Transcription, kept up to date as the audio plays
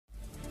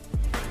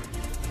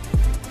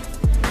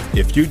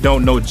If you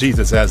don't know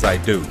Jesus as I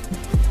do,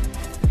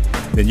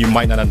 then you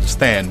might not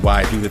understand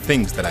why I do the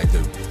things that I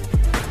do.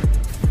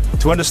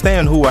 To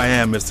understand who I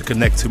am is to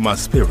connect to my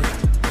spirit.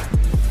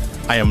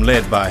 I am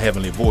led by a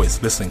heavenly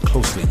voice. Listen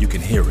closely, you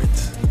can hear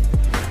it.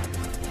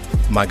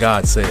 My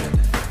God said,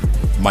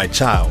 "My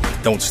child,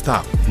 don't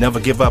stop. Never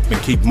give up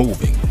and keep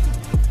moving."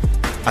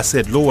 I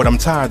said, "Lord, I'm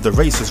tired. The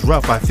race is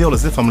rough. I feel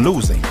as if I'm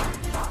losing."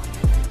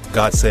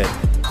 God said,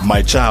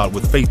 "My child,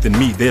 with faith in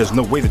me, there's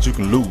no way that you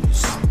can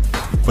lose.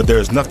 For there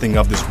is nothing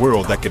of this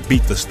world that could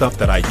beat the stuff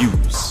that I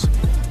use.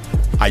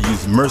 I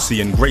use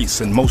mercy and grace,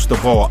 and most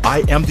of all,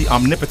 I am the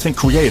omnipotent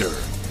creator.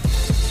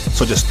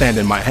 So just stand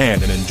in my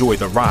hand and enjoy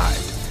the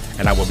ride,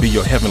 and I will be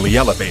your heavenly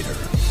elevator.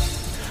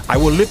 I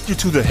will lift you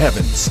to the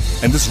heavens,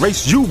 and this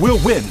race you will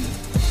win.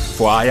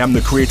 For I am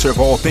the creator of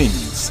all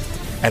things,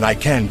 and I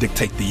can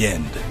dictate the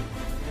end."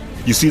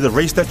 You see, the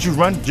race that you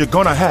run, you're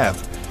gonna have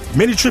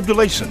many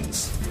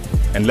tribulations.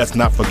 And let's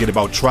not forget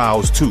about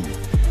trials too,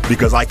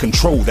 because I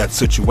control that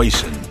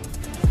situation.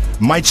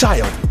 My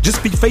child,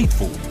 just be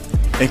faithful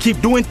and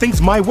keep doing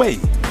things my way.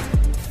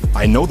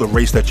 I know the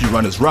race that you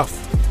run is rough,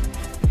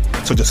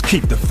 so just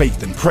keep the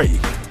faith and pray.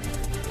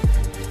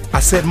 I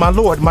said, "My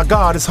Lord, my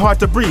God, it's hard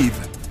to breathe,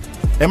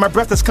 and my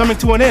breath is coming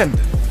to an end."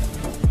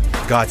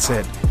 God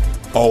said,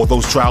 "All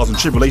those trials and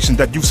tribulations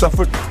that you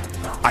suffered,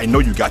 I know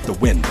you got the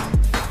win.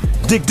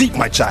 Dig deep,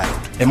 my child,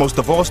 and most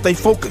of all, stay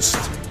focused.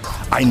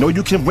 I know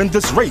you can win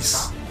this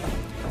race.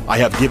 I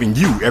have given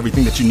you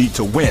everything that you need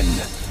to win.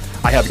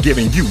 I have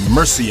given you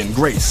mercy and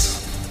grace.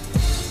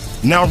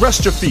 Now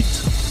rest your feet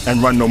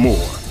and run no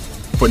more,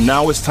 for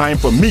now it's time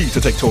for me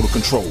to take total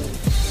control.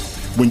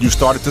 When you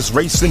started this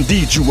race,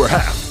 indeed you were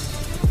half,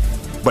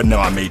 but now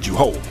I made you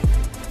whole."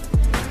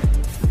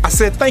 I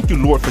said, "Thank you,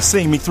 Lord, for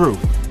seeing me through."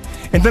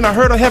 And then I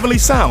heard a heavenly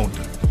sound,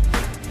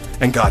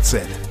 and God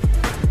said,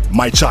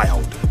 "My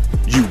child,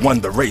 you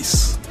won the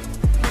race,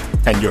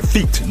 and your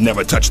feet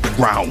never touched the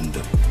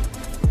ground."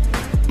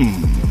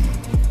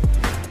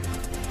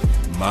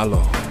 My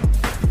Lord.